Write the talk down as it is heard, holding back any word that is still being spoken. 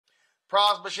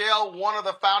Pras Michel, one of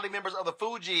the founding members of the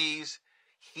Fugees,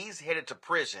 he's headed to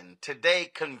prison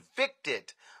today,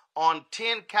 convicted on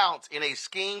 10 counts in a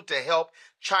scheme to help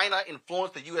China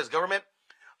influence the U.S. government.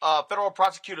 Federal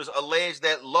prosecutors allege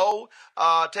that Low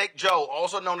Taek Jho,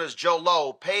 also known as Jho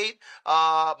Low, paid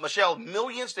Michel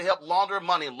millions to help launder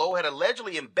money Low had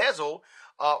allegedly embezzled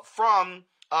from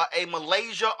a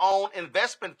Malaysia-owned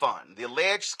investment fund. The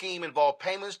alleged scheme involved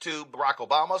payments to Barack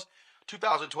Obama's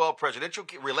 2012 presidential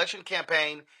reelection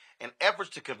campaign and efforts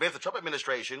to convince the Trump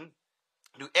administration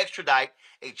to extradite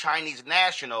a Chinese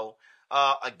national.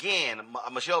 Again,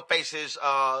 Michel faces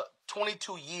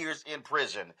 22 years in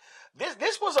prison.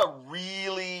 This was a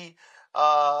really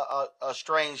a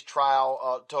strange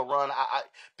trial to run.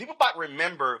 People might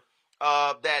remember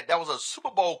that was a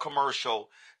Super Bowl commercial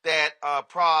that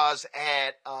Pras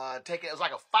had taken. It was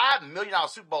like a $5 million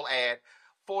Super Bowl ad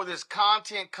for this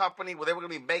content company where they were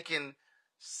going to be making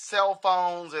cell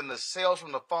phones, and the sales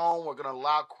from the phone were going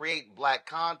to create black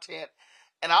content.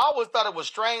 And I always thought it was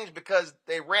strange because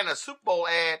they ran a Super Bowl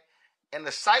ad and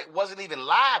the site wasn't even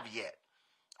live yet.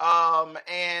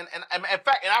 And in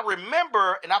fact, and I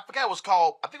remember, and I forgot it was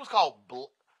called, I think it was called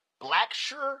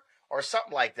Blacksure or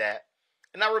something like that.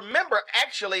 And I remember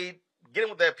actually getting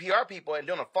with their PR people and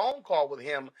doing a phone call with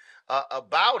him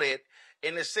about it.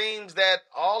 And it seems that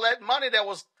all that money that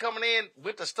was coming in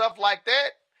with the stuff like that,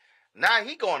 now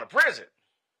he going to prison.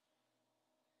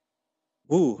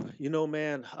 Ooh,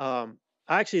 man, I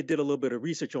actually did a little bit of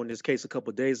research on this case a couple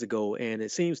of days ago, and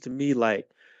it seems to me like,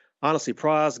 honestly,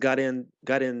 Pras got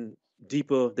in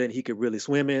deeper than he could really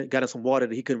swim in, got in some water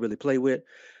that he couldn't really play with.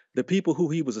 The people who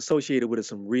he was associated with are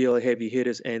some real heavy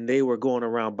hitters, and they were going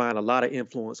around buying a lot of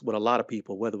influence with a lot of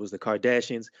people, whether it was the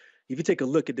Kardashians. If you take a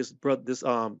look at this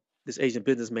Asian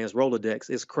businessman's Rolodex,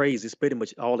 it's crazy. It's pretty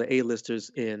much all the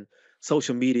A-listers in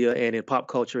social media and in pop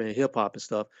culture and hip hop and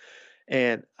stuff.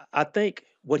 And I think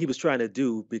what he was trying to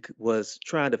do was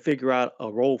trying to figure out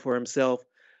a role for himself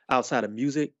outside of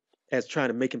music, as trying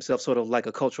to make himself sort of like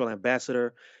a cultural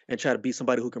ambassador and try to be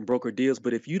somebody who can broker deals.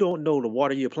 But if you don't know the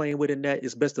water you're playing with in that,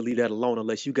 it's best to leave that alone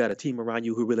unless you got a team around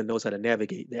you who really knows how to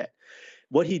navigate that.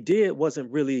 What he did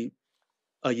wasn't really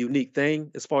a unique thing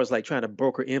as far as like trying to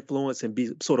broker influence and be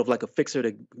sort of like a fixer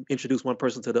to introduce one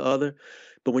person to the other.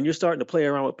 But when you're starting to play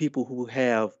around with people who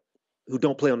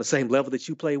don't play on the same level that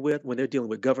you play with, when they're dealing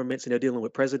with governments and they're dealing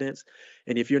with presidents,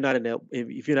 and if you're not on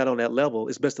that level,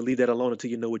 it's best to leave that alone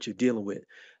until you know what you're dealing with.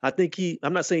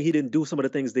 I'm not saying he didn't do some of the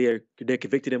things they're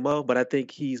convicted him of, but I think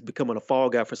he's becoming a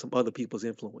fall guy for some other people's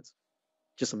influence.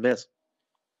 Just a mess.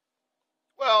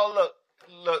 Well,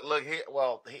 look here.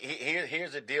 Well,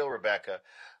 here's the deal, Rebecca.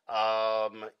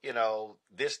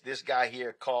 This guy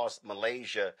here cost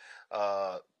Malaysia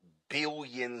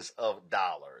billions of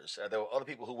dollars. There were other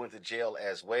people who went to jail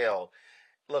as well.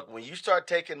 Look, when you start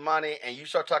taking money and you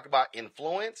start talking about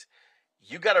influence,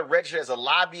 you got to register as a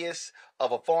lobbyist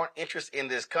of a foreign interest in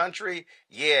this country.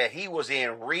 Yeah, he was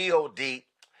in real deep,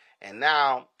 and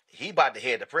now he about to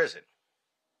head to prison.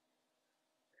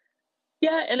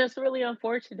 Yeah, and it's really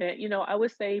unfortunate. I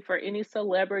would say for any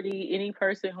celebrity, any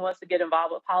person who wants to get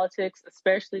involved with politics,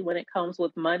 especially when it comes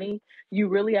with money, you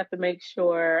really have to make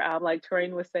sure, like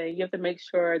Terrain was saying, you have to make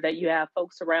sure that you have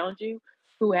folks around you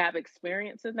who have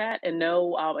experience in that and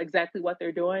know exactly what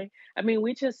they're doing. I mean,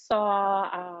 we just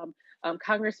saw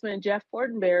Congressman Jeff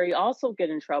Fortenberry also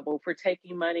get in trouble for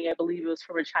taking money, I believe it was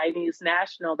from a Chinese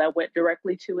national that went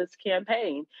directly to his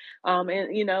campaign.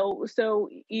 So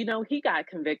he got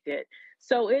convicted.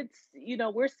 So it's,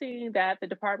 we're seeing that the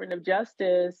Department of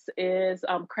Justice is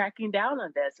cracking down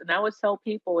on this. And I would tell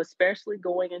people, especially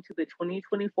going into the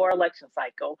 2024 election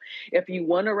cycle, if you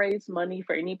want to raise money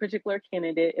for any particular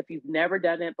candidate, if you've never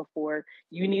done it before,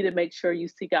 you need to make sure you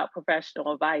seek out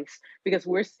professional advice, because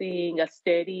we're seeing a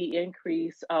steady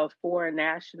increase of foreign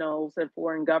nationals and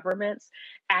foreign governments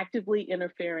actively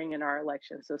interfering in our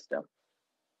election system.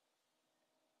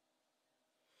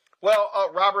 Well,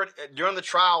 Robert, during the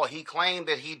trial, he claimed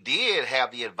that he did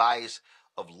have the advice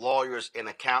of lawyers and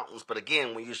accountants. But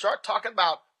again, when you start talking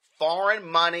about foreign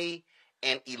money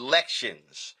and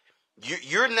elections,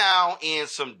 you're now in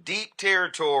some deep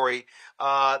territory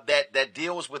that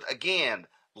deals with, again,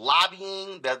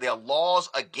 lobbying. That there are laws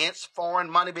against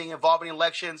foreign money being involved in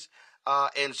elections.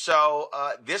 And so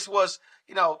this was,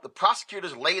 the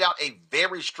prosecutors laid out a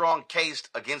very strong case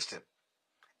against him.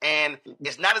 And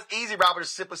it's not as easy, Robert, to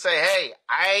simply say, hey,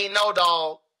 I ain't no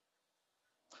dog.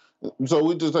 So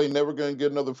we just ain't never going to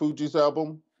get another Fugees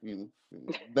album?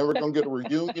 Never going to get a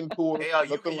reunion tour?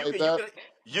 Nothing like that?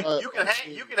 You can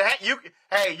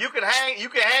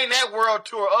hang that world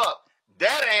tour up.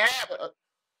 That ain't happening.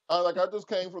 I just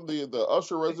came from the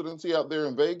Usher residency out there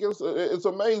in Vegas. It's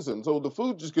amazing. So the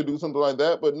Fugees could do something like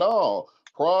that, but no.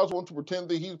 Pras wants to pretend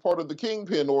that he's part of the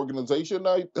Kingpin organization.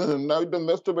 Now he done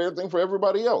messed up everything for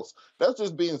everybody else. That's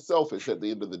just being selfish at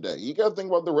the end of the day. You got to think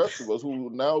about the rest of us who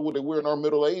now, when we're in our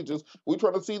middle ages, we're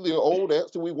trying to see the old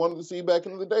acts that we wanted to see back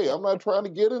in the day. I'm not trying to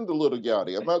get into Little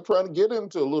Yachty. I'm not trying to get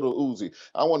into Little Uzi.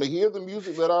 I want to hear the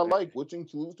music that I like, which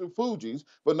includes the Fugees,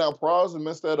 but now Pras has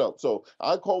messed that up. So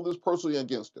I call this personally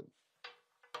against him.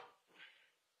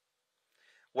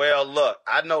 Well, look,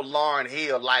 I know Lauryn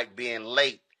Hill like being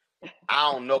late.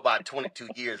 I don't know about 22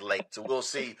 years late, so we'll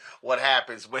see what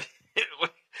happens when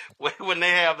they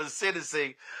have a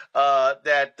sentencing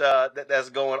that's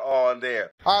going on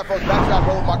there. All right, folks, back to our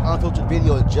Roland Unfiltered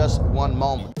video in just one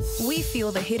moment. We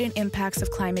feel the hidden impacts of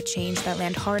climate change that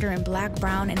land harder in Black,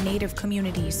 Brown, and Native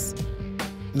communities.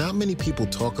 Not many people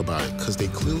talk about it because they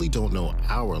clearly don't know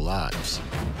our lives.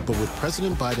 But with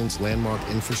President Biden's landmark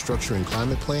infrastructure and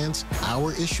climate plans,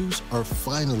 our issues are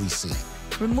finally seen.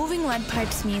 Removing lead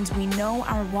pipes means we know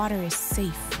our water is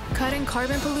safe. Cutting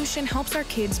carbon pollution helps our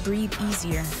kids breathe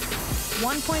easier.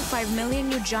 1.5 million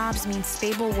new jobs means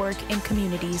stable work in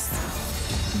communities.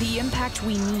 The impact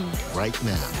we need right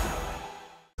now.